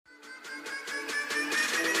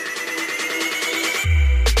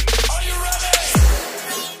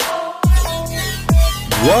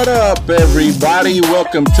What up, everybody?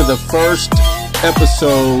 Welcome to the first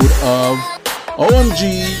episode of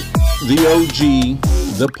OMG, the OG,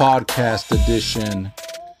 the podcast edition.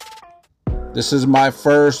 This is my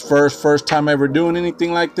first time ever doing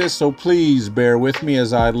anything like this, so please bear with me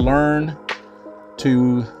as I learn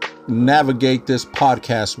to navigate this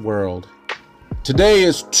podcast world. Today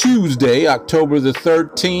is Tuesday, October the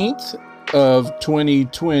 13th of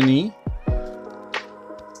 2020.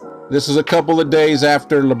 This is a couple of days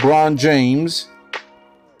after LeBron James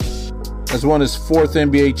has won his fourth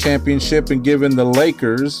NBA championship and given the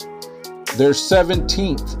Lakers their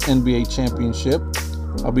 17th NBA championship.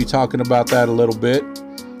 I'll be talking about that a little bit.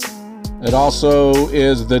 It also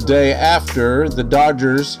is the day after the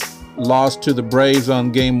Dodgers lost to the Braves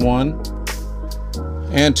on Game 1.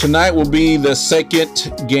 And tonight will be the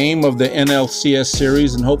second game of the NLCS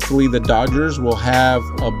series, and hopefully the Dodgers will have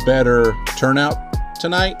a better turnout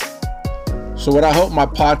tonight. So what I hope my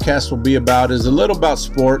podcast will be about is a little about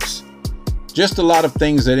sports, just a lot of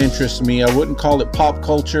things that interest me. I wouldn't call it pop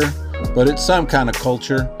culture, but it's some kind of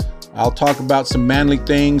culture. I'll talk about some manly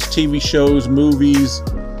things, TV shows, movies,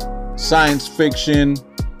 science fiction,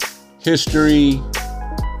 history,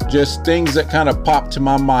 just things that kind of pop to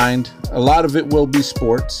my mind. A lot of it will be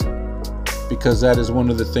sports because that is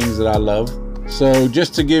one of the things that I love. So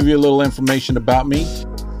just to give you a little information about me,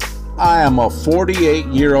 I am a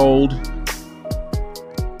 48-year-old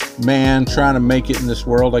man trying to make it in this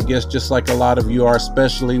world, I guess, just like a lot of you are,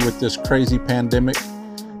 especially with this crazy pandemic.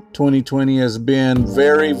 2020 has been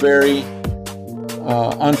very, very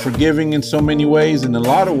unforgiving in so many ways. In a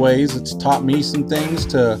lot of ways, it's taught me some things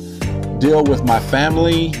to deal with my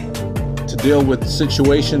family, to deal with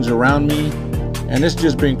situations around me, and it's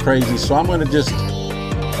just been crazy. So I'm going to just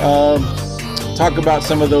talk about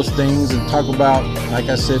some of those things and talk about, like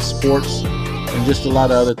I said, sports and just a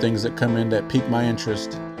lot of other things that come in that pique my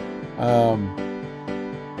interest.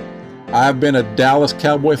 I've been a Dallas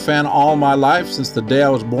Cowboy fan all my life, since the day I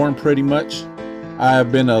was born, pretty much. I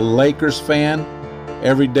have been a Lakers fan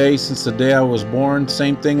every day since the day I was born.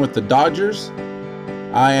 Same thing with the Dodgers.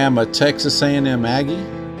 I am a Texas A&M Aggie,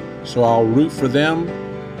 so I'll root for them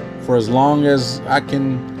for as long as I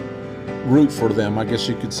can root for them, I guess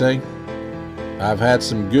you could say. I've had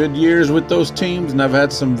some good years with those teams, and I've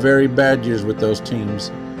had some very bad years with those teams.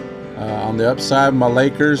 On the upside, my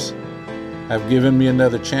Lakers have given me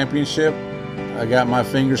another championship. I got my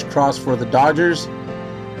fingers crossed for the Dodgers,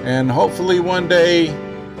 and hopefully one day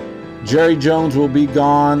Jerry Jones will be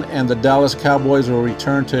gone and the Dallas Cowboys will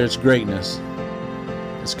return to its greatness.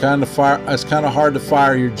 It's kind of hard to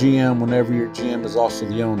fire your GM whenever your GM is also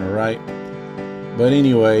the owner, right? But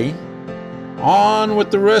anyway, on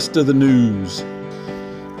with the rest of the news.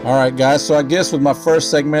 All right, guys, so I guess with my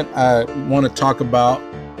first segment, I want to talk about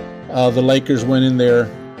the Lakers winning their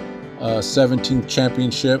 17th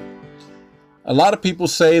championship. A lot of people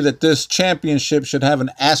say that this championship should have an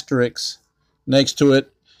asterisk next to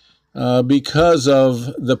it because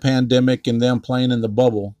of the pandemic and them playing in the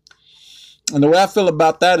bubble. And the way I feel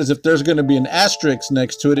about that is, if there's going to be an asterisk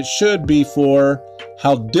next to it, it should be for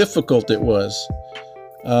how difficult it was.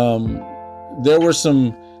 There were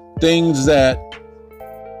some things that,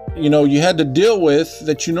 you had to deal with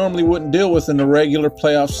that you normally wouldn't deal with in a regular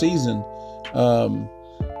playoff season.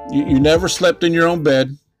 You never slept in your own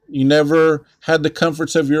bed. You never had the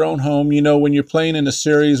comforts of your own home. When you're playing in a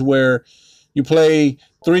series where you play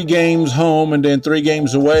 3 games home and then 3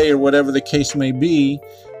 games away, or whatever the case may be,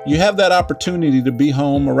 you have that opportunity to be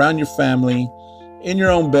home around your family, in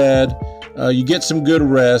your own bed. You get some good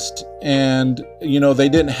rest, and, they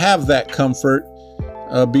didn't have that comfort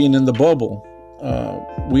being in the bubble.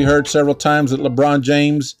 We heard several times that LeBron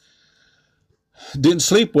James didn't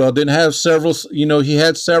sleep well, he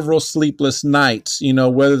had several sleepless nights,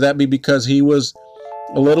 whether that be because he was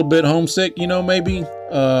a little bit homesick, maybe,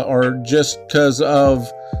 or just because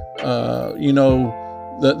of,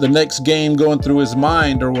 the next game going through his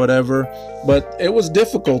mind or whatever. But it was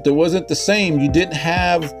difficult. It wasn't the same. You didn't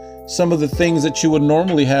have some of the things that you would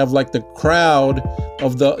normally have, like the crowd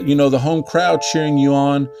of the home crowd cheering you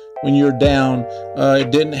on when you're down.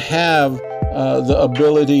 It didn't have the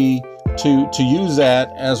ability to use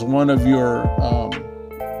that as one of your,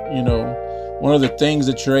 one of the things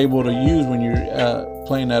that you're able to use when you're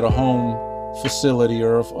playing at a home facility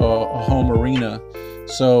or a home arena.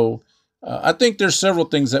 So I think there's several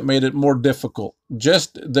things that made it more difficult.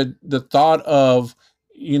 Just the thought of,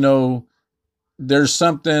 there's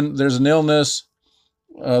an illness,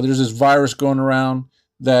 there's this virus going around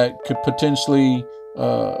that could potentially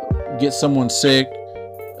get someone sick.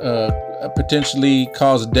 potentially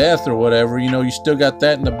cause death or whatever, you still got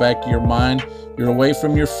that in the back of your mind. You're away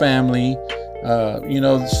from your family.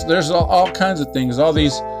 There's all kinds of things, all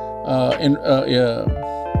these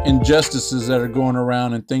injustices that are going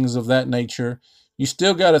around and things of that nature. You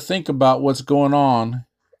still got to think about what's going on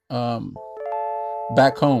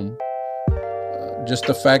back home. Just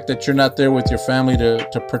the fact that you're not there with your family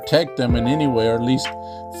to protect them in any way, or at least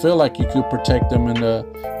feel like you could protect them in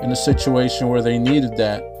a situation where they needed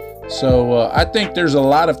that. So I think there's a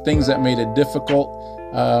lot of things that made it difficult.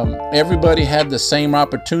 Everybody had the same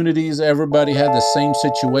opportunities. Everybody had the same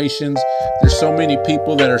situations. There's so many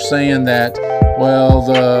people that are saying that, well,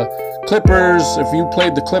 the Clippers, if you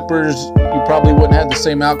played the Clippers, you probably wouldn't have the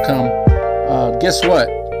same outcome. Guess what?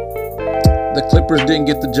 The Clippers didn't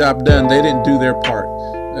get the job done. They didn't do their part.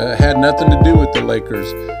 Had nothing to do with the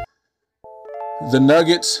Lakers. The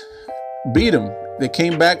Nuggets beat them. They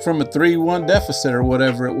came back from a 3-1 deficit or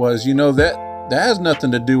whatever it was. That has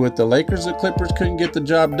nothing to do with the Lakers. The Clippers couldn't get the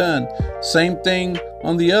job done. Same thing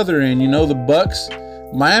on the other end. The Bucks,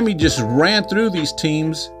 Miami just ran through these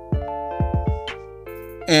teams,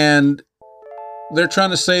 and they're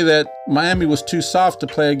trying to say that Miami was too soft to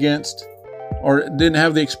play against, or didn't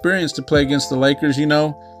have the experience to play against the Lakers.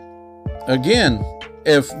 Again,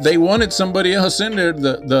 if they wanted somebody else in there,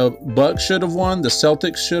 the Bucks should have won. The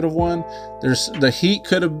Celtics should have won. The Heat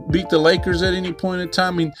could have beat the Lakers at any point in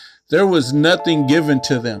time. I mean, there was nothing given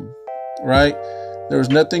to them, right? There was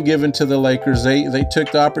nothing given to the Lakers. They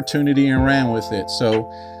took the opportunity and ran with it. So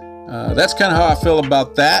that's kind of how I feel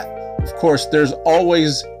about that. Of course, there's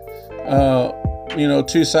always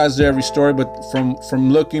two sides to every story, but from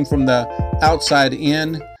looking from the outside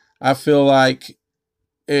in, I feel like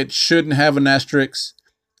it shouldn't have an asterisk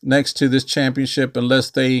next to this championship unless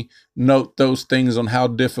they note those things on how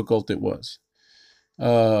difficult it was.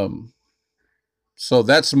 So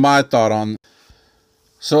that's my thought on.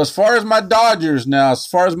 So as far as my Dodgers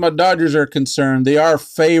are concerned, they are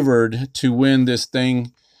favored to win this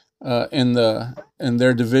thing in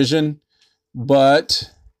their division,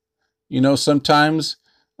 but sometimes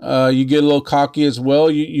you get a little cocky as well.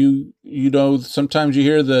 Sometimes you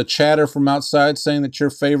hear the chatter from outside saying that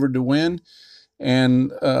you're favored to win.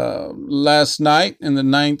 And last night in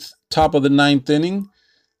the top of the ninth inning,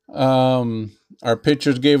 our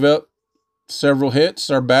pitchers gave up several hits.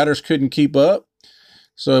 Our batters couldn't keep up.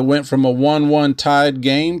 So it went from a 1-1 tied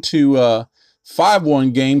game to a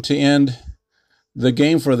 5-1 game to end the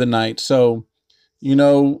game for the night. So,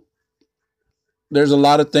 there's a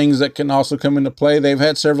lot of things that can also come into play. They've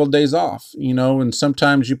had several days off, and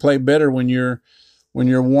sometimes you play better when you're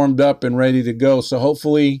warmed up and ready to go. So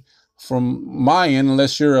hopefully from my end,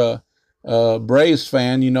 unless you're a Braves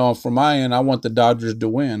fan, from my end, I want the Dodgers to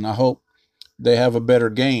win. I hope they have a better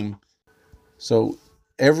game. So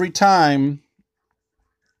every time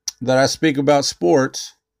that I speak about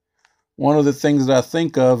sports, one of the things that I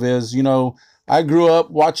think of is, I grew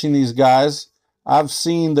up watching these guys. I've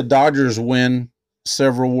seen the Dodgers win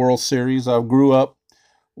several World Series. I grew up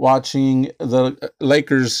watching the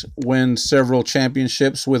Lakers win several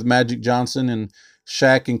championships with Magic Johnson and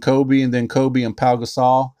Shaq and Kobe, and then Kobe and Pau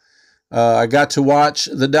Gasol. I got to watch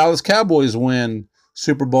the Dallas Cowboys win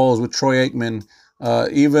Super Bowls with Troy Aikman,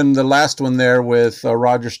 even the last one there with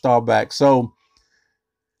Roger Staubach. So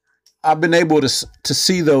I've been able to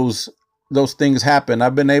see those things happen.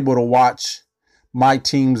 I've been able to watch my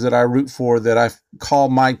teams that I root for, that I call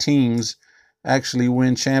my teams, actually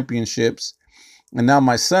win championships. And now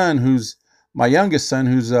my youngest son,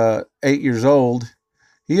 who's 8 years old,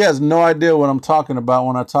 he has no idea what I'm talking about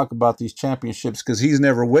when I talk about these championships, because he's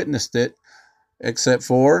never witnessed it except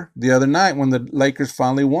for the other night when the Lakers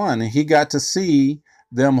finally won, and he got to see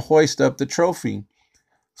them hoist up the trophy.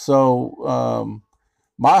 So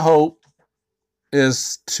my hope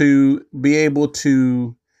is to be able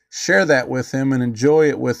to share that with him and enjoy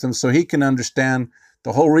it with him, so he can understand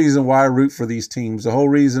the whole reason why I root for these teams, the whole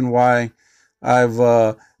reason why I've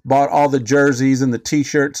bought all the jerseys and the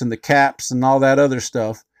T-shirts and the caps and all that other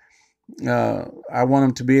stuff. I want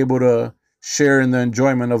him to be able to share in the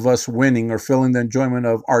enjoyment of us winning, or feeling the enjoyment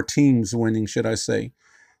of our teams winning, should I say.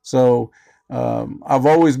 So I've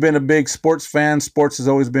always been a big sports fan. Sports has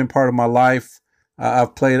always been part of my life.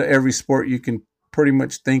 I've played every sport you can pretty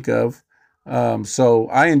much think of. So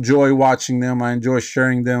I enjoy watching them. I enjoy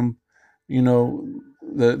sharing them,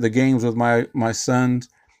 the games with my sons.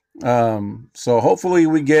 So hopefully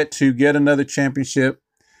we get another championship.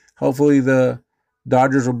 Hopefully the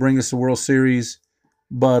Dodgers will bring us the World Series.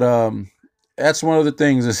 But that's one of the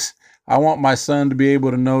things, is I want my son to be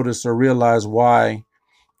able to notice or realize why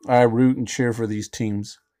I root and cheer for these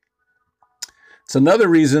teams. It's another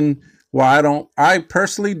reason Well, I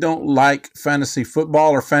personally don't like fantasy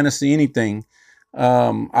football or fantasy anything.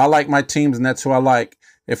 I like my teams, and that's who I like.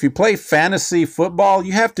 If you play fantasy football,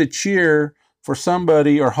 you have to cheer for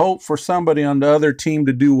somebody or hope for somebody on the other team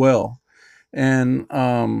to do well. And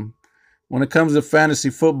when it comes to fantasy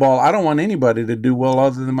football, I don't want anybody to do well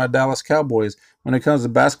other than my Dallas Cowboys. When it comes to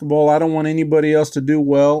basketball, I don't want anybody else to do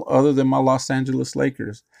well other than my Los Angeles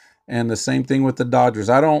Lakers. And the same thing with the Dodgers.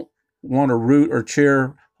 I don't want to root or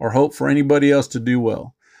cheer or hope for anybody else to do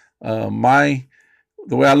well. My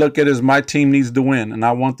The way I look at it is my team needs to win, and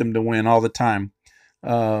I want them to win all the time.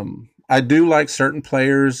 I do like certain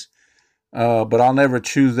players, but I'll never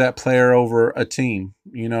choose that player over a team.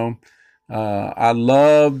 I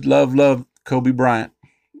loved Kobe Bryant.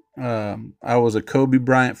 I was a Kobe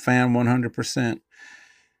Bryant fan 100%.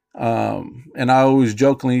 And I always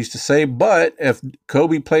jokingly used to say, but if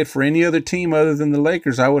Kobe played for any other team other than the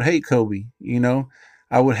Lakers, I would hate Kobe.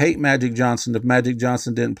 I would hate Magic Johnson if Magic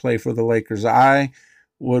Johnson didn't play for the Lakers. I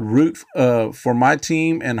would root for my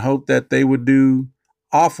team and hope that they would do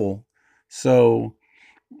awful. So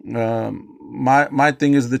my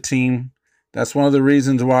thing is the team. That's one of the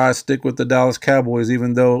reasons why I stick with the Dallas Cowboys,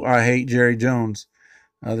 even though I hate Jerry Jones.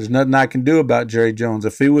 There's nothing I can do about Jerry Jones.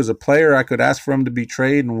 If he was a player, I could ask for him to be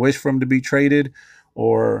traded and wish for him to be traded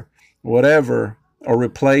or whatever, or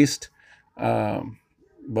replaced.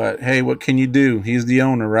 But hey, what can you do? He's the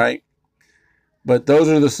owner, right? But those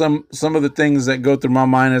are some of the things that go through my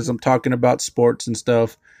mind as I'm talking about sports and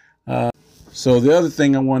stuff. So the other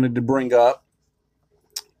thing I wanted to bring up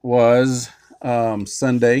was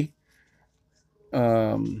Sunday.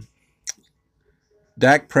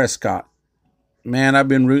 Dak Prescott. Man, I've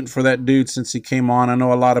been rooting for that dude since he came on. I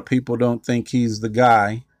know a lot of people don't think he's the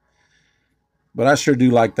guy, but I sure do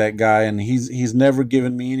like that guy, and he's never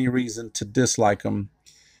given me any reason to dislike him.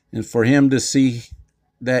 And for him to see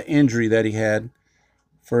that injury that he had,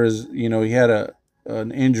 he had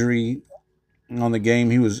an injury on the game.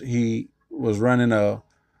 He was running a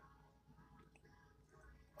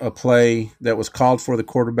play that was called for the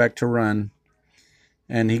quarterback to run,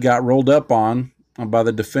 and he got rolled up on by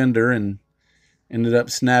the defender and ended up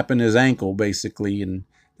snapping his ankle basically. And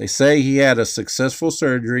they say he had a successful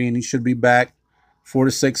surgery and he should be back 4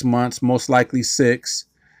 to 6 months, most likely 6.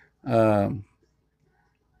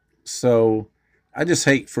 So I just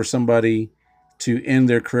hate for somebody to end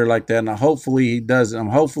their career like that. And hopefully he doesn't.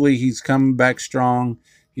 Hopefully he's coming back strong.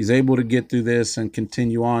 He's able to get through this and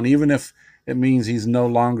continue on, even if it means he's no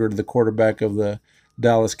longer the quarterback of the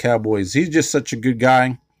Dallas Cowboys. He's just such a good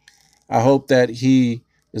guy. I hope that he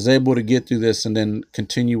is able to get through this and then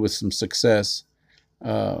continue with some success.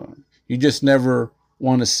 You just never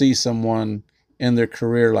want to see someone end their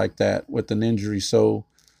career like that with an injury. So,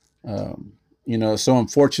 so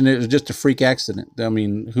unfortunate. It was just a freak accident. I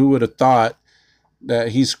mean, who would have thought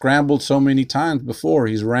that he scrambled so many times before?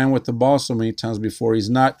 He's ran with the ball so many times before. He's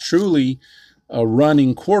not truly a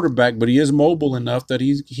running quarterback, but he is mobile enough that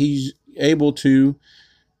he's able to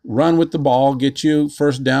run with the ball, get you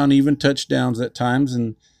first down, even touchdowns at times.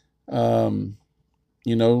 And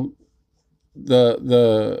you know,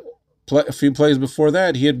 a few plays before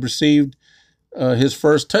that, he had received his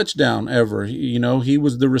first touchdown ever. He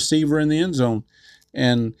was the receiver in the end zone,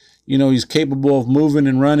 and he's capable of moving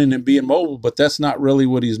and running and being mobile, but that's not really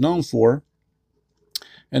what he's known for.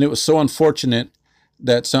 And it was so unfortunate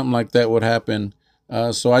that something like that would happen.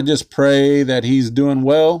 So I just pray that he's doing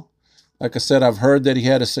well. Like I said, I've heard that he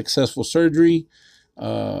had a successful surgery.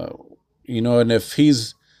 And if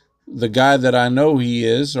he's the guy that I know he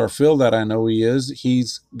is, or feel that I know he is,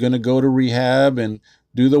 he's going to go to rehab and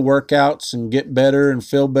do the workouts and get better and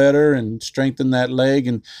feel better and strengthen that leg.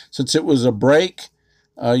 And since it was a break,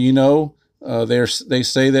 they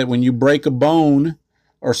say that when you break a bone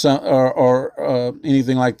or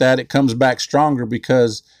anything like that, it comes back stronger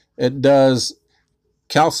because it does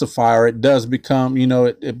calcify, or it does become,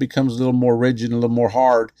 it becomes a little more rigid and a little more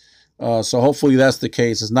hard. So hopefully that's the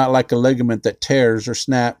case. It's not like a ligament that tears or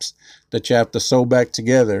snaps that you have to sew back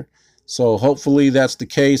together. So hopefully that's the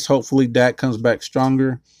case. Hopefully Dak comes back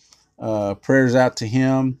stronger. Prayers out to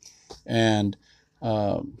him. And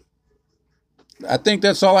I think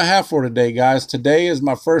that's all I have for today, guys. Today is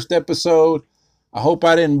my first episode. I hope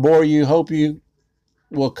I didn't bore you. Hope you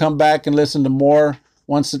will come back and listen to more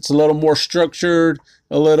once it's a little more structured,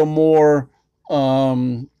 a little more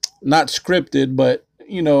not scripted, but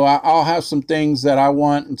I'll have some things that I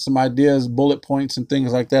want and some ideas, bullet points and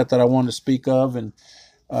things like that I want to speak of. And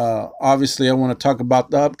obviously I want to talk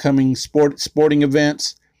about the upcoming sporting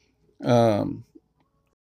events.